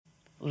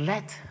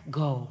let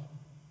go.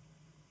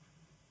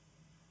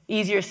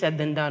 Easier said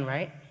than done,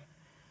 right?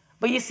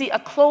 But you see, a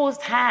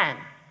closed hand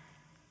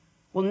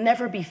will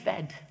never be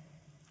fed.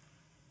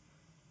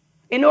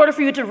 In order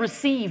for you to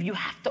receive, you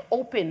have to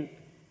open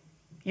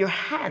your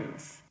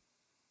hands.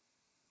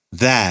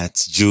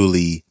 That's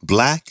Jully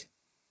Black,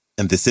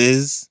 and this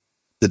is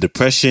the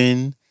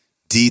Depression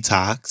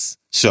Detox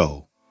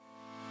Show.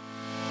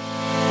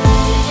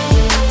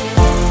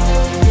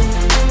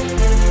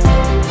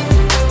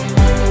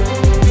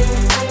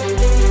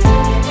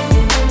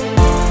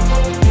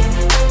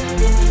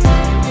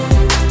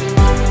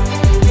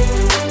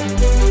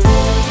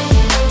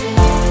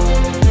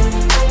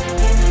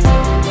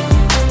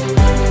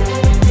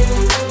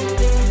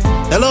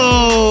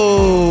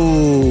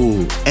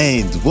 Hello,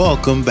 and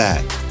welcome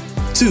back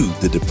to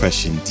the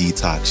Depression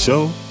Detox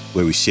Show,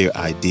 where we share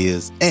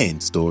ideas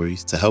and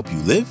stories to help you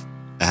live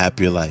a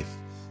happier life.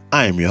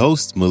 I am your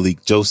host,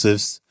 Malik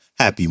Josephs.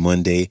 Happy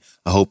Monday.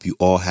 I hope you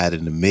all had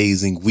an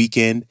amazing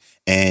weekend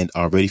and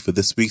are ready for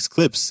this week's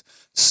clips,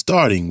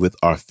 starting with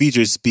our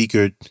featured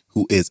speaker,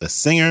 who is a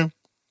singer,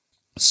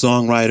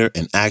 songwriter,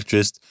 and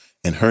actress,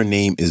 and her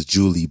name is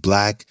Jully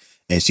Black,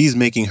 and she's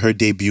making her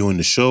debut on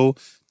the show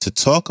to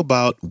talk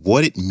about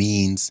what it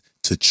means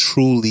to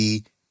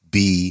truly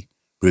be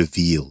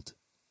revealed.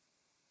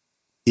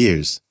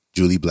 Here's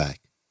Jully Black.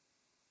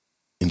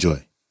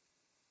 Enjoy.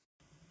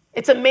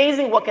 It's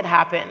amazing what could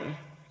happen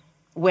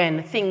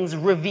when things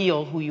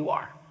reveal who you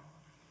are.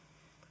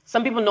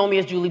 Some people know me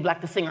as Jully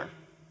Black, the singer.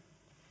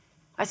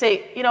 I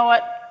say, you know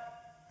what?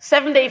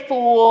 7 Day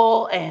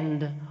Fool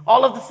and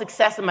all of the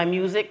success of my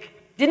music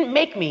didn't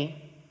make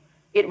me,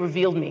 it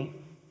revealed me.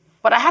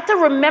 But I had to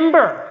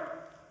remember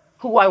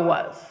who I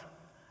was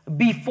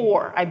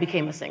before I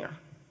became a singer.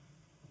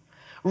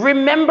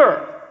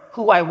 Remember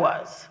who I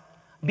was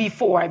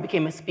before I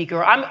became a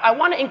speaker. I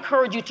want to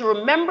encourage you to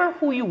remember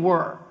who you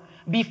were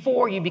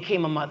before you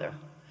became a mother,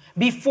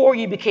 before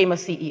you became a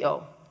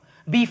CEO,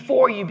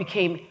 before you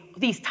became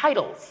these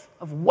titles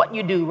of what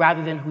you do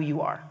rather than who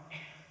you are.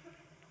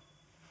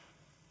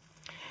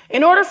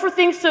 In order for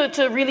things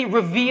to really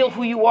reveal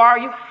who you are,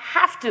 you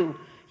have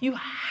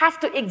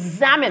to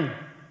examine.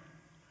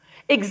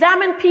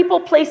 Examine people,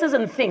 places,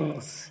 and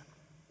things.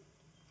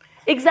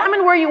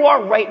 Examine where you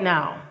are right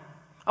now.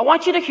 I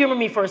want you to humor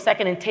me for a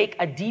second and take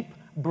a deep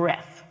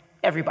breath,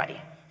 everybody.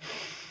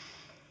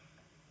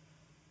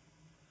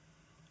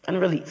 And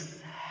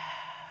release.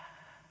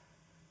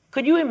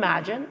 Could you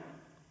imagine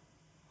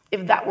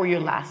if that were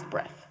your last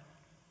breath?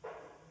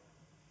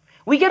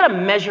 We get a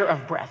measure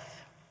of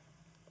breath.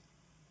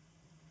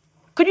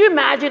 Could you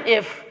imagine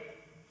if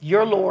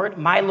your Lord,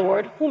 my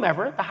Lord,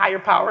 whomever, the higher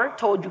power,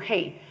 told you,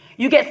 hey,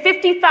 you get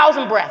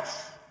 50,000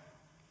 breaths.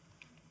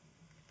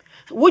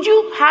 Would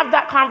you have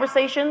that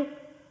conversation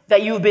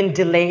that you've been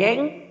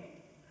delaying?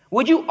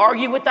 Would you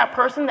argue with that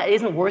person that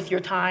isn't worth your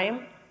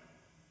time?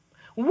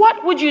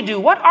 What would you do?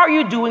 What are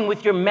you doing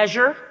with your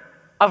measure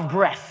of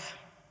breath?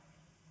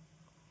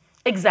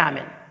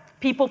 Examine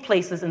people,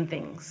 places, and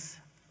things.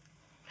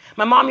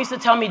 My mom used to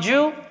tell me,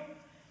 Drew,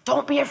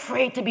 don't be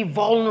afraid to be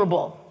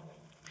vulnerable.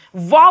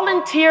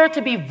 Volunteer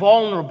to be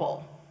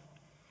vulnerable.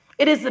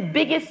 It is the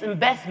biggest and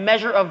best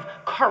measure of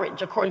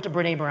courage, according to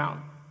Brené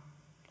Brown.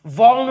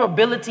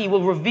 Vulnerability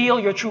will reveal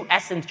your true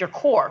essence, your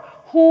core,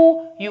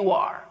 who you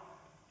are.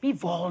 Be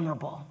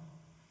vulnerable.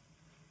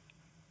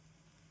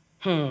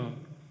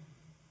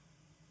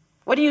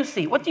 What do you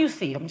see? What do you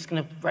see? I'm just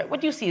going to write.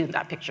 What do you see in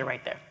that picture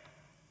right there?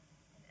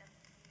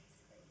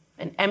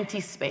 An empty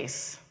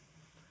space.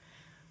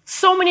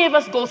 So many of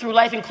us go through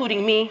life,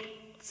 including me.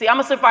 See, I'm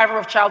a survivor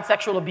of child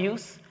sexual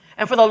abuse.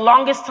 And for the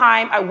longest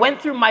time, I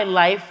went through my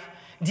life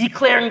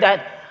declaring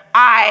that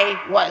I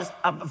was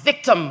a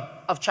victim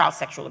of child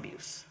sexual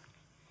abuse.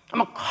 I'm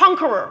a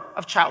conqueror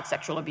of child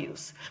sexual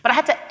abuse. But I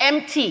had to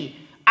empty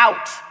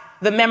out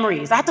the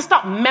memories. I had to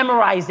stop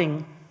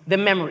memorizing the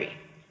memory.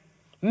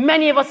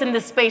 Many of us in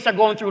this space are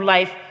going through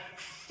life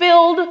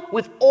filled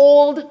with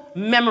old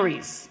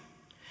memories,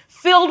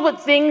 filled with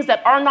things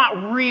that are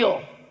not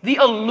real, the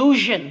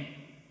illusion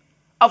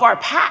of our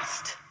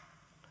past.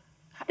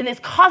 And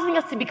it's causing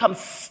us to become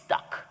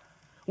stuck,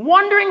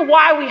 wondering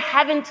why we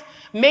haven't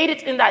made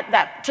it in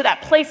to that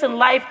place in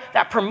life,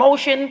 that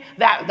promotion,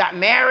 that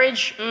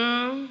marriage.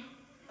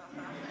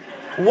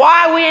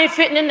 Why we ain't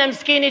fitting in them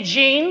skinny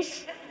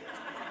jeans.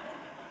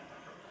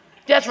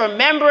 Just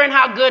remembering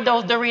how good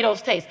those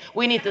Doritos taste.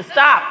 We need to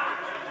stop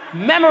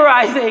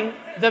memorizing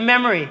the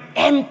memory.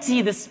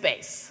 Empty the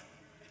space.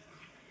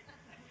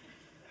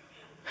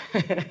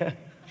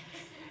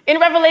 In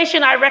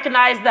Revelation, I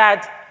recognized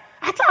that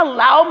I had to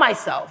allow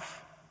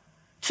myself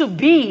to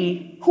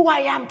be who I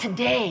am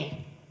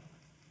today.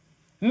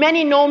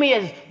 Many know me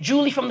as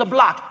Jully from the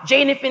block,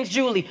 Jane Iffin's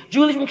Jully,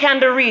 Jully from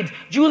Candor Reads,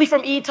 Jully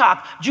from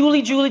E-Talk,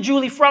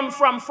 Jully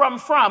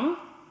from.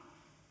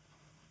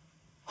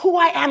 Who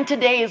I am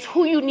today is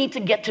who you need to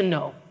get to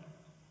know.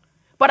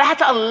 But I had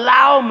to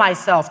allow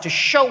myself to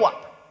show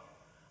up,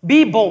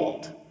 be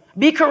bold,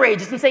 be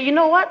courageous, and say, you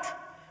know what?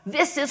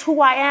 This is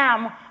who I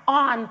am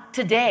on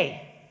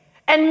today.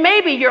 And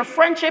maybe your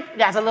friendship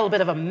has a little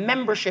bit of a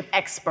membership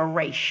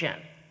expiration.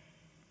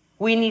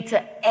 We need to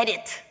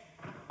edit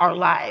our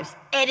lives,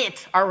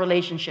 edit our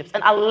relationships,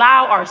 and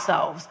allow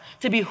ourselves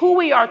to be who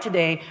we are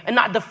today and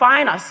not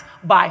define us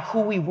by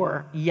who we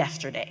were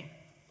yesterday.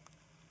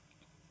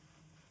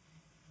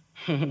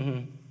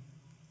 The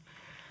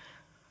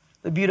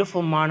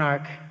beautiful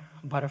monarch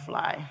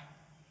butterfly.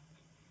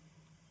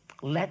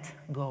 Let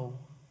go.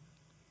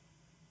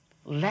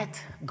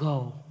 Let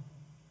go.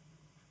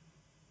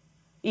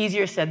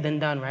 Easier said than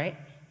done, right?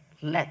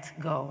 Let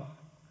go.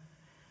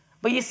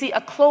 But you see,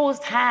 a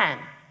closed hand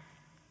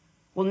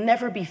will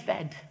never be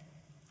fed.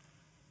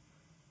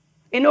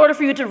 In order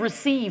for you to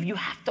receive, you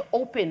have to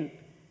open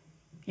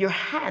your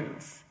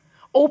hands,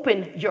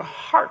 open your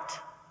heart,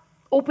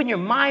 open your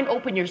mind,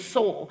 open your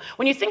soul.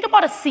 When you think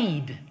about a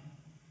seed,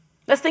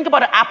 let's think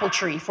about an apple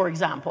tree, for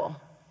example.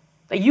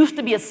 There used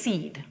to be a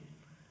seed.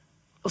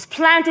 It was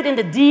planted in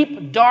the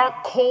deep,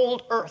 dark,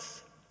 cold earth.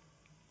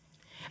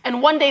 And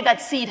one day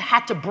that seed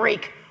had to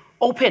break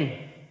open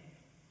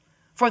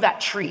for that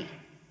tree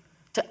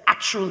to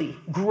actually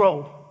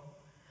grow.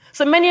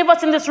 So many of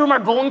us in this room are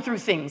going through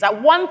things.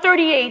 At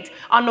 1:38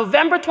 on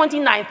November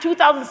 29,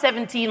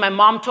 2017, my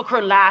mom took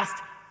her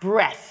last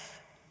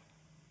breath.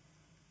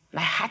 And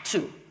I had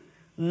to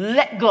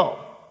let go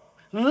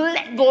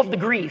of the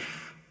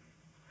grief,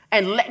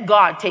 and let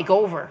God take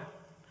over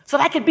so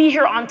that I could be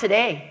here on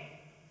today.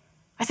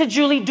 I said,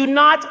 Jully, do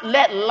not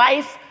let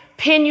life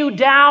pin you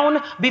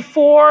down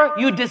before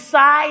you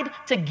decide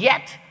to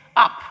get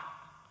up.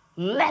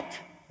 Let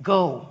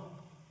go.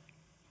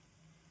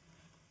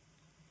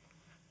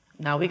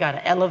 Now we got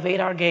to elevate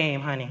our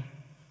game, honey.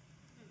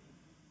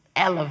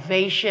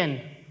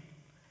 Elevation.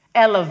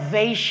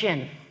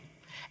 Elevation.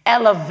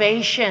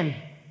 Elevation.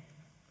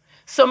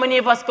 So many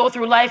of us go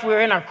through life,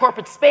 we're in our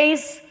corporate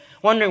space,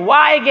 wondering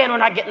why again we're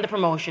not getting the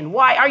promotion.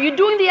 Why? Are you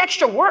doing the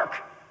extra work?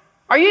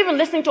 Are you even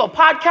listening to a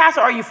podcast,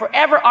 or are you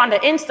forever on the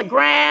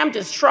Instagram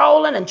just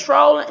trolling and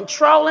trolling and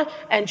trolling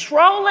and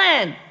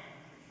trolling?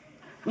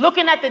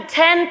 Looking at the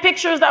 10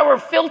 pictures that were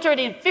filtered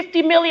in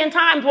 50 million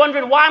times,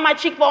 wondering why my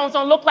cheekbones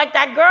don't look like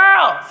that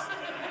girl's.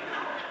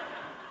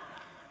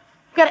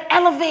 We've got to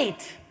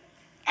elevate,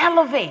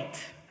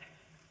 elevate,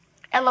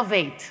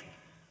 elevate,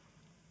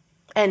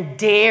 and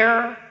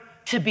dare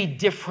to be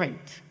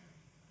different.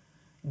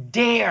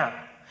 Dare,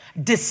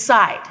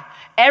 decide.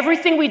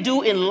 Everything we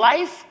do in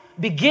life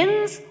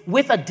begins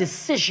with a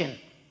decision.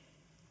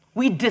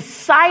 We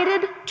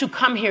decided to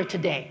come here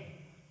today.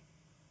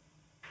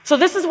 So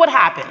this is what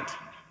happened.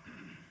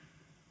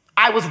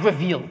 I was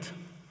revealed.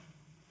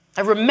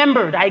 I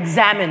remembered, I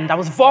examined, I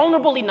was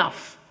vulnerable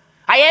enough.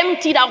 I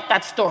emptied out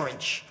that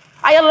storage.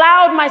 I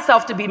allowed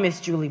myself to be Miss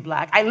Jully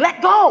Black. I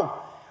let go.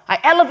 I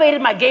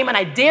elevated my game and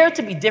I dared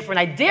to be different.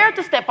 I dared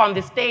to step on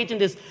this stage in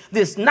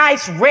this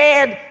nice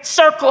red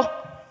circle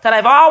that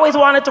I've always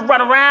wanted to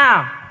run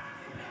around.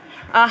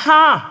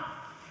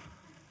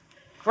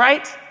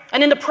 Right?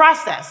 And in the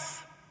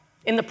process,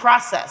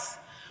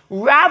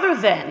 rather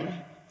than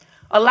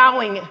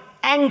allowing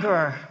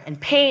anger and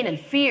pain and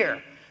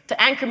fear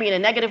to anchor me in a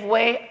negative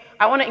way,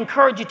 I want to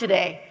encourage you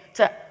today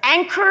to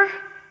anchor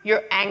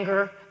your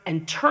anger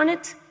and turn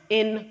it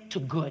into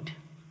good.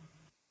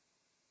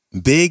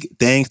 Big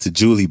thanks to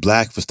Jully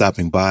Black for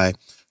stopping by.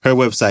 Her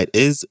website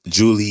is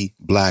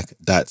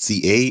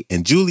jullyblack.ca,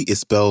 and Jully is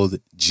spelled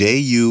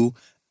Jully.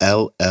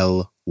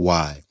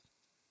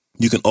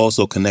 You can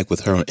also connect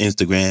with her on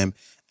Instagram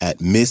at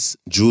Miss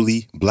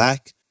Jully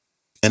Black.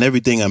 And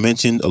everything I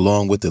mentioned,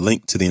 along with the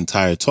link to the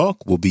entire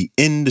talk, will be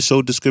in the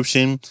show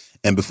description.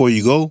 And before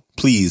you go,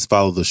 please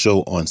follow the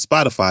show on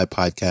Spotify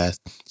podcast,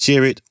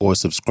 share it, or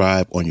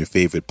subscribe on your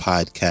favorite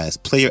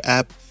podcast player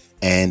app.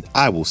 And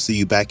I will see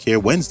you back here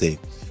Wednesday,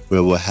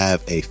 where we'll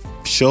have a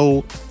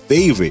show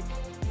favorite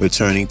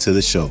returning to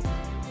the show.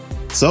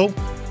 So,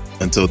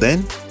 until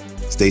then,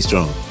 stay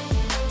strong.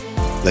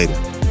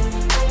 Later.